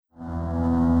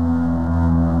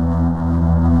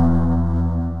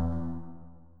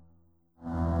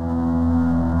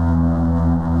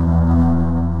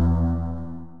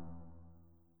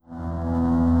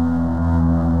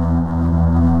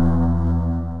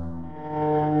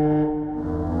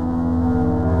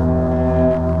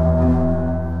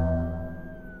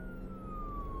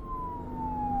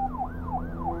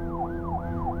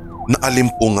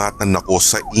Naalimpungatan ako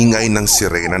sa ingay ng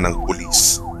sirena ng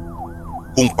pulis.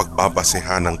 Kung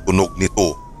pagbabasehan ng tunog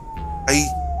nito ay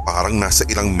parang nasa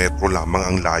ilang metro lamang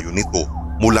ang layo nito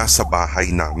mula sa bahay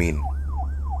namin.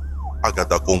 Agad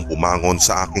akong bumangon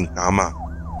sa aking kama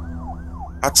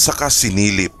at saka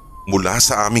sinilip mula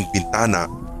sa aming bintana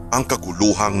ang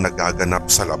kaguluhang nagaganap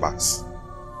sa labas.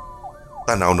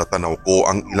 Tanaw na tanaw ko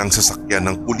ang ilang sasakyan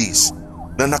ng pulis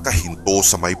na nakahinto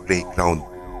sa may playground.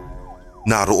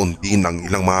 Naroon din ang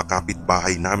ilang mga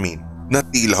kapitbahay namin na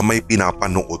tila may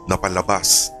pinapanood na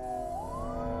palabas.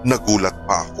 Nagulat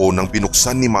pa ako nang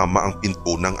binuksan ni Mama ang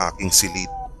pinto ng aking silid.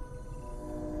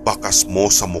 Bakas mo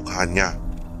sa mukha niya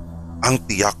ang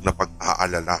tiyak na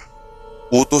pag-aalala.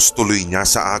 Utos tuloy niya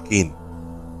sa akin,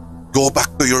 "Go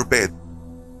back to your bed.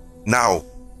 Now."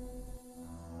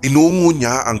 Tinungo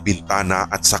niya ang bintana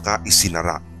at saka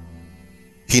isinara.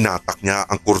 Hinatak niya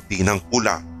ang kurtinang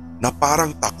pula na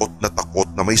parang takot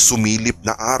na may sumilip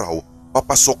na araw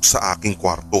papasok sa aking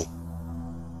kwarto.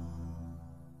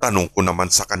 Tanong ko naman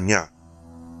sa kanya,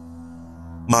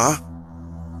 "Ma,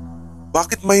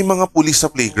 bakit may mga pulis sa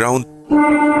playground?"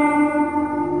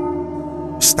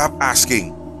 "Stop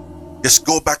asking. Just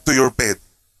go back to your bed.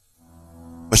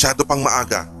 Masyado pang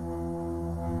maaga."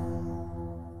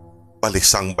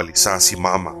 Balisang-balisa si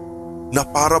Mama na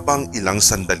para bang ilang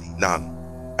sandali lang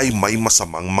ay may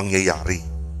masamang mangyayari.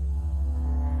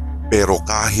 Pero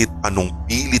kahit anong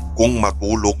pilit kong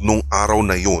matulog nung araw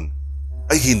na yun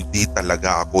ay hindi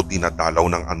talaga ako dinadalaw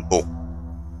ng antok.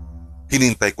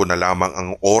 Hinintay ko na lamang ang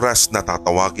oras na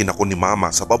tatawagin ako ni Mama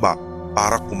sa baba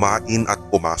para kumain at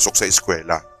pumasok sa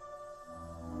eskwela.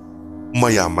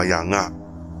 Maya-maya nga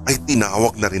ay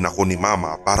tinawag na rin ako ni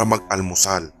Mama para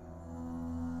mag-almusal.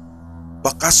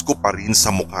 Bakas ko pa rin sa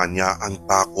mukha niya ang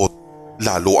takot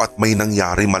lalo at may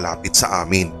nangyari malapit sa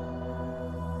amin.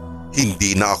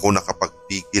 Hindi na ako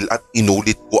nakapagpigil at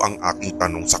inulit ko ang aking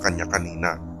tanong sa kanya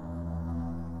kanina.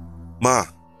 "Ma,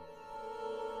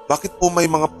 bakit po may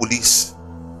mga pulis?"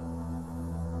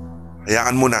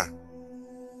 "Hayaan mo na.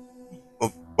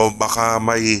 Baka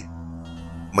may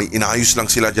inayos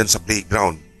lang sila dyan sa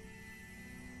playground.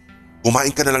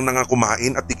 Kumain ka na lang na nga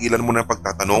kumain at tigilan mo na ang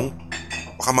pagtatanong.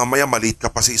 Baka mamaya malate ka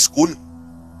pa sa school."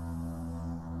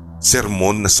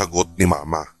 Sermon na sagot ni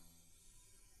Mama.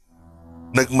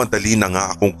 Nagmadali na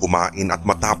nga akong kumain at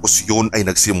matapos yun ay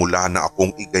nagsimula na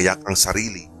akong igayak ang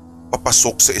sarili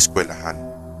papasok sa eskwelahan.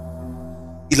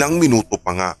 Ilang minuto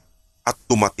pa nga at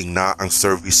dumating na ang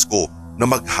service ko na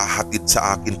maghahatid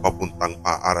sa akin papuntang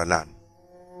paaralan.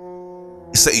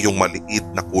 Isa iyong maliit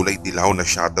na kulay dilaw na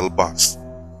shuttle bus.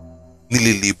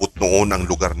 Nililibot noon ang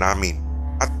lugar namin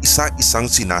at isa-isang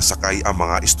sinasakay ang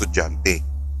mga estudyante.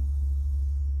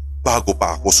 Bago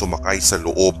pa ako sumakay sa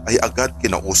loob ay agad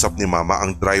kinausap ni Mama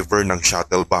ang driver ng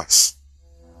shuttle bus.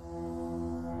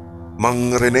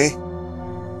 "Mang Rene,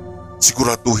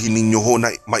 siguraduhin ninyo ho na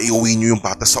maiuwi niyo yung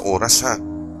bata sa oras ha.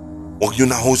 Huwag niyo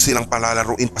na ho silang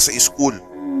palalaruin pa sa school."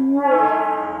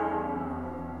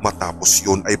 Matapos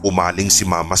yun ay bumaling si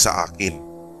Mama sa akin.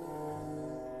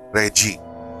 "Reggie,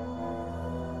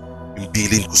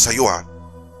 imbilin ko sa'yo ha.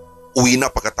 Uwi na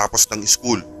pagkatapos ng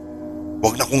school.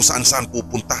 Huwag na kung saan-saan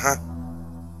pupunta ha."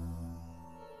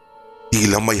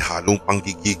 Tila may halong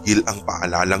panggigigil ang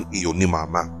paalalang iyon ni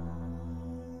Mama.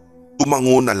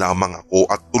 Tumango na lamang ako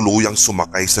at tuluyang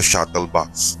sumakay sa shuttle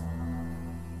bus.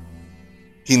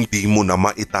 Hindi mo na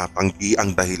maitatanggi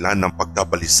ang dahilan ng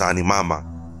pagkabalisa ni Mama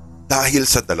dahil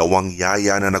sa dalawang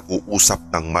yaya na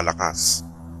nag-uusap ng malakas.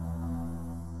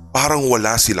 Parang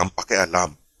wala silang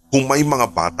pakialam kung may mga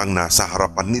batang nasa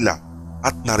harapan nila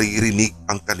at naririnig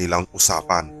ang kanilang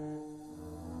usapan.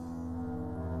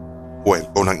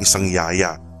 Kwento ng isang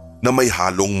yaya na may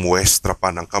halong muestra pa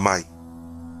ng kamay.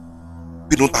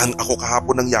 "Pinuntahan ako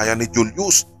kahapon ng yaya ni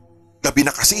Julius. Gabi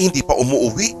na kasi hindi pa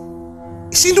umuuwi.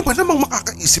 Sino ba namang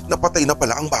makakaisip na patay na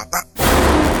pala ang bata?"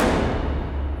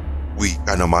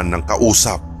 Wika naman ng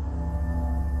kausap.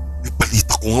 "May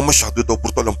balita ko nga masyado daw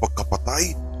brutal ang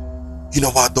pagkapatay.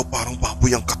 Ginawa daw parang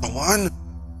baboy ang katawan.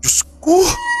 Diyos ko!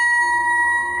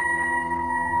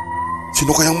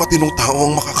 Sino kayang matinong tao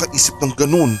ang makakaisip ng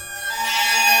ganun?"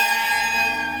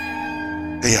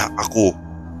 Kaya ako,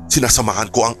 sinasamahan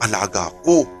ko ang alaga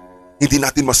ko. Hindi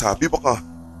natin masabi, baka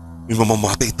may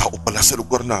mamamatay tao pala sa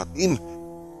lugar natin.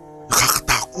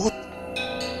 Nakakatakot.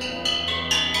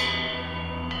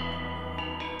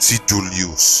 Si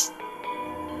Julius.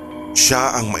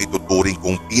 Siya ang maituturing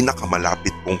kong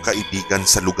pinakamalapit kong kaibigan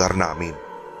sa lugar namin.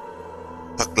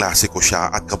 Kaklase ko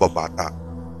siya at kababata.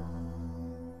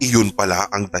 Iyon pala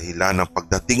ang dahilan ng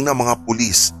pagdating ng mga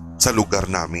pulis sa lugar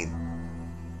namin.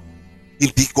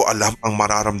 Hindi ko alam ang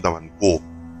mararamdaman ko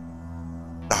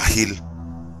dahil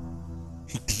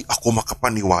hindi ako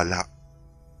makapaniwala.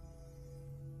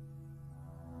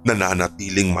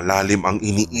 Nananatiling malalim ang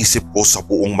iniisip ko sa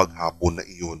buong maghapon na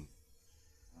iyon.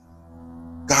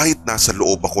 Kahit nasa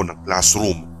loob ako ng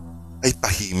classroom ay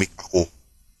tahimik ako.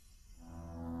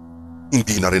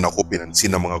 Hindi na rin ako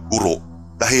pinansin ng mga guro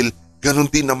dahil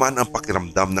ganon din naman ang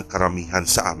pakiramdam ng karamihan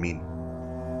sa amin.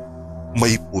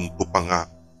 May punto pa nga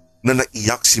na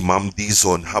naiyak si Ma'am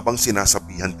Dizon habang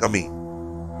sinasabihan kami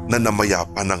na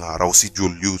namayapa ng araw si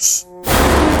Julius.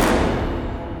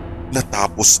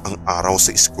 Natapos ang araw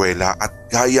sa eskwela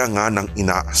at gaya nga ng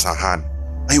inaasahan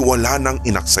ay wala nang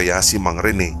inaksaya si Mang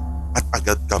Rene at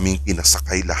agad kaming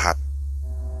pinasakay lahat.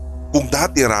 Kung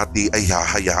dati-rati ay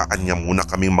hahayaan niya muna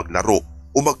kaming maglaro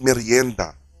o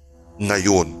magmeryenda,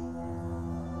 ngayon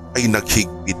ay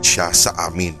naghigpit siya sa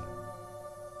amin.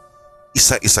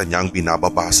 Isa-isa niyang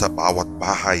binababa sa bawat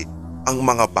bahay ang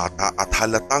mga bata at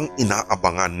halatang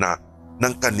inaabangan na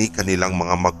ng kani-kanilang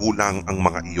mga magulang ang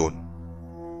mga iyon.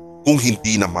 Kung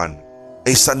hindi naman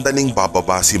ay sandaling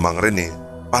bababa si Mang Rene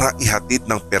para ihatid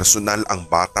ng personal ang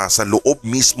bata sa loob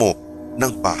mismo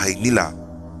ng bahay nila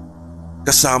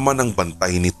kasama ng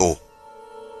bantay nito.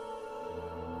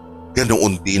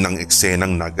 Ganoon din ang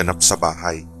eksenang naganap sa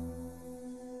bahay.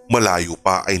 Malayo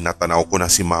pa ay natanaw ko na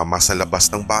si Mama sa labas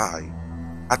ng bahay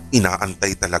at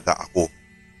inaantay talaga ako.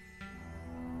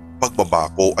 Pagbaba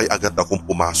ko ay agad akong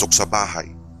pumasok sa bahay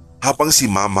habang si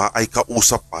Mama ay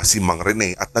kausap pa si Mang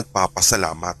Rene at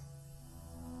nagpapasalamat.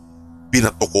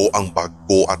 Binato ko ang bag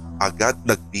ko at agad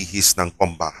nagbihis ng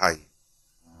pambahay.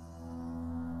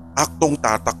 Aktong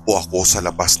tatakbo ako sa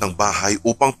labas ng bahay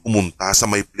upang pumunta sa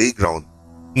may playground,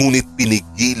 ngunit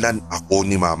pinigilan ako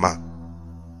ni Mama.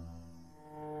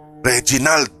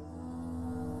 "Reginald,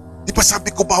 di ba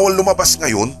sabi ko bawal lumabas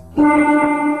ngayon?"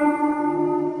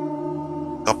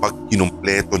 Kapag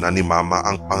kinumpleto na ni Mama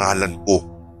ang pangalan ko,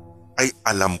 ay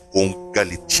alam kong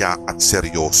galit siya at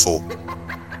seryoso.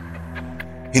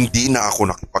 Hindi na ako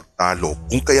nakipagtalo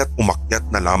kung kaya't umakyat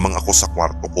na lamang ako sa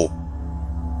kwarto ko.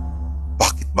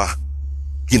 Bakit ba?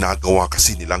 Ginagawa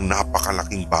kasi nilang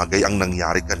napakalaking bagay ang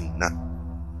nangyari kanina.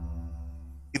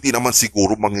 Hindi naman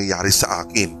siguro mangyayari sa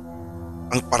akin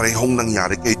ang parehong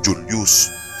nangyari kay Julius.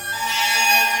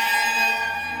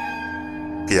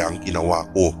 Kaya ang ginawa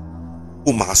ko,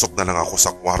 pumasok na lang ako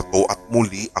sa kwarto at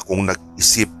muli akong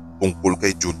nag-isip tungkol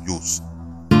kay Julius.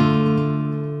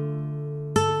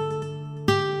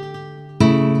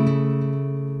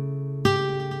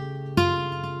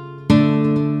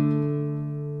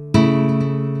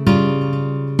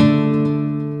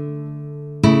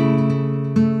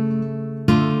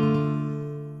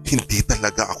 Hindi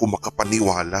talaga ako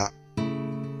makapaniwala.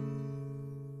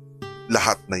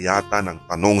 Lahat na yata ng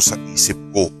tanong sa isip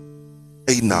ko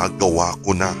ay nagawa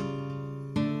ko na.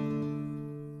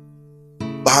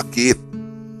 Bakit?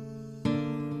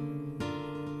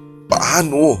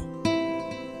 Paano?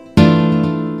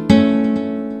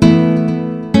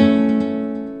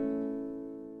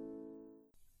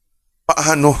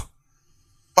 Paano?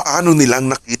 Paano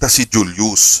nilang nakita si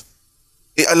Julius?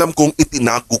 Alam kong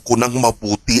itinago ko ng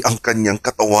mabuti ang kanyang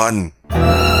katawan.